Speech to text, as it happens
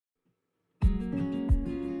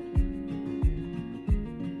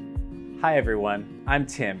Hi everyone, I'm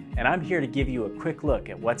Tim, and I'm here to give you a quick look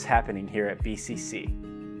at what's happening here at BCC.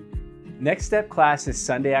 Next Step class is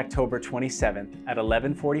Sunday, October 27th at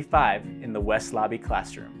 11:45 in the West Lobby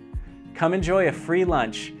classroom. Come enjoy a free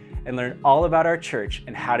lunch and learn all about our church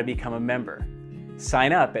and how to become a member.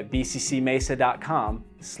 Sign up at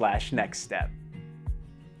bccmesa.com/nextstep.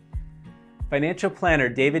 Financial planner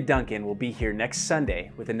David Duncan will be here next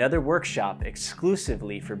Sunday with another workshop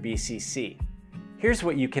exclusively for BCC. Here's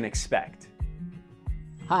what you can expect.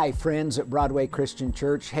 Hi friends at Broadway Christian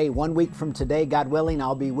Church. Hey, 1 week from today, God willing,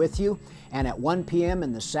 I'll be with you. And at 1 p.m.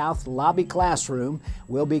 in the South Lobby classroom,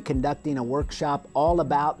 we'll be conducting a workshop all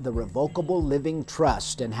about the Revocable Living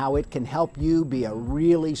Trust and how it can help you be a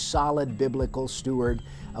really solid biblical steward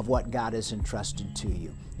of what God has entrusted to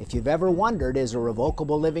you. If you've ever wondered, is a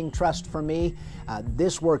revocable living trust for me?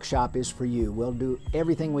 This workshop is for you. We'll do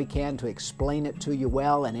everything we can to explain it to you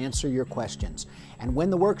well and answer your questions. And when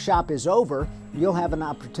the workshop is over, you'll have an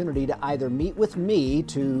opportunity to either meet with me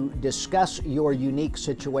to discuss your unique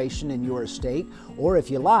situation in your estate, or if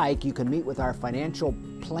you like, you can meet with our financial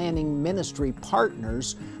planning ministry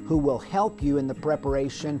partners who will help you in the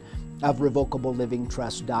preparation of Revocable Living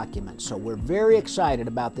Trust documents. So we're very excited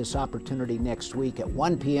about this opportunity next week at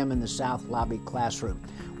 1 p.m. in the South Lobby classroom.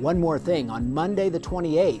 One more thing, on Monday the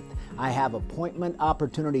 28th, I have appointment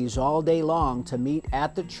opportunities all day long to meet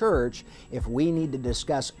at the church if we need to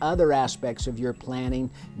discuss other aspects of your planning,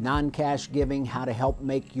 non-cash giving, how to help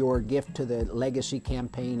make your gift to the legacy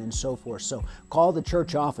campaign, and so forth. So call the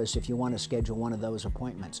church office if you want to schedule one of those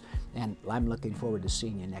appointments. And I'm looking forward to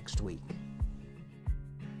seeing you next week.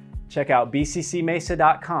 Check out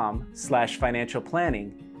bccmesa.com/financial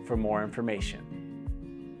planning for more information.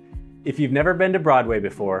 If you've never been to Broadway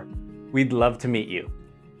before, we'd love to meet you.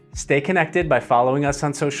 Stay connected by following us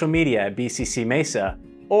on social media at BCC Mesa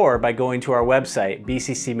or by going to our website,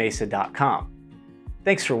 bccmesa.com.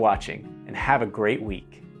 Thanks for watching and have a great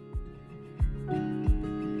week.